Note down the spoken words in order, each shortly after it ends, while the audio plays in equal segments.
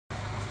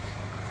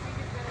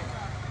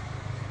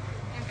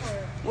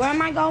Where am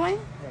I going?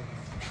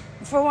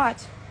 For what?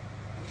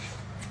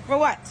 For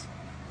what?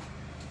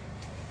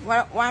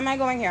 Why am I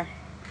going here?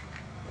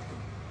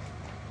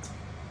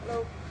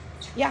 Hello.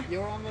 Yeah.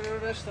 You're under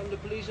arrest. I'm the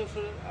police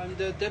officer. I'm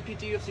the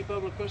deputy of the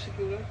public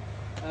prosecutor.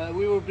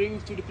 We will bring you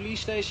to the police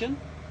station.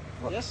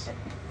 Yes?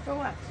 For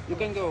what? You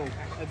can go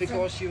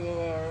because you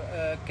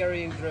are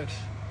carrying drugs.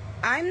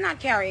 I'm not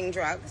carrying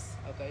drugs.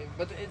 Okay,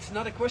 but it's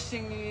not a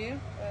question here.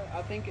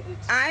 I think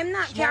it's. I'm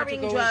not smart to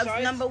carrying go drugs.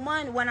 inside. Number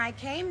one, when I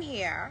came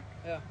here,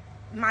 Yeah.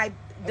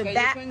 the Okay,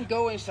 back. you can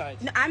go inside.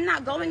 No, I'm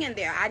not going in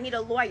there. I need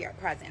a lawyer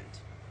present.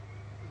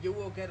 You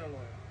will get a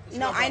lawyer. It's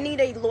No, no I problem. need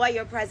a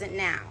lawyer present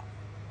now.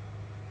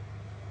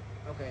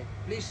 Okay,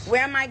 please.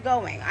 Where am I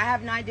going? I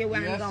have no idea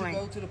where you I'm have going. to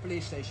go to the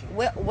police station.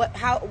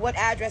 What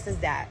address is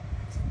that?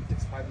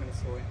 It's 5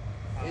 minutes away.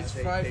 It's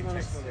They 5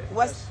 minutes texted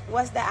away. it.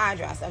 What's the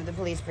address of the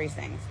police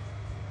precinct?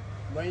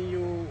 When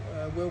you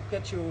will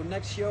catch your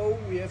next show,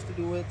 we have to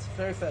do it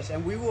very fast,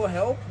 and we will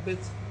help. But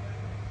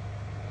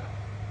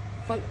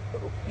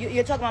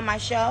You're talking about my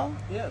show?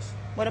 yes,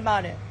 What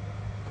about it?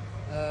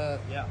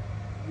 yeah,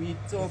 we He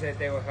talk. said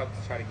they will help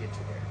to try to get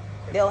you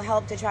there. They'll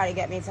help to try to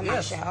get me to my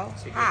Yes. show.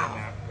 So you get How?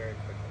 them out very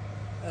quickly.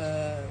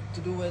 To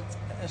do it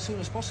as soon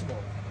as possible.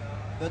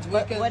 But we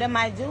What, can. what am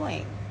I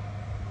doing?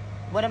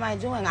 What am I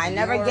doing? I You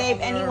never are gave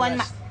under anyone.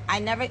 arrest. I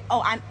never.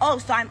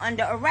 So I'm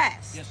under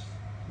arrest. Yes.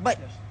 But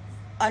Yes.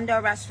 under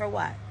arrest for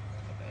what?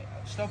 Okay.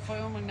 Stop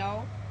filming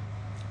now.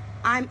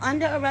 I'm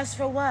under arrest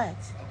for what?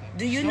 Okay.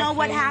 Do you Stop know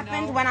what filming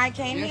happened now. when I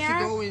came you here?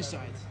 have to go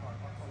inside.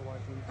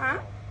 Huh?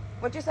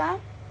 What you said?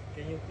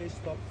 Can you please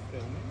stop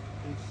filming?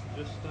 Please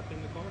just step in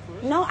the car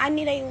first. No, I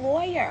need a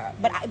lawyer,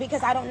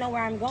 because I don't know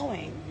where I'm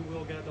going. You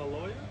will get a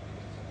lawyer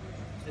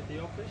at the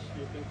office.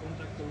 You can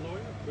contact the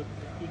lawyer, but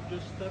if you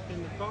just step in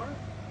the car,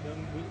 then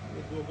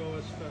it will go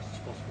as fast as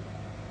possible.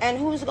 And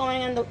who's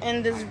going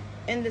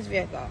in this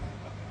vehicle?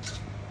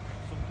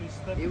 So please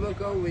step He in will the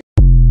go car. with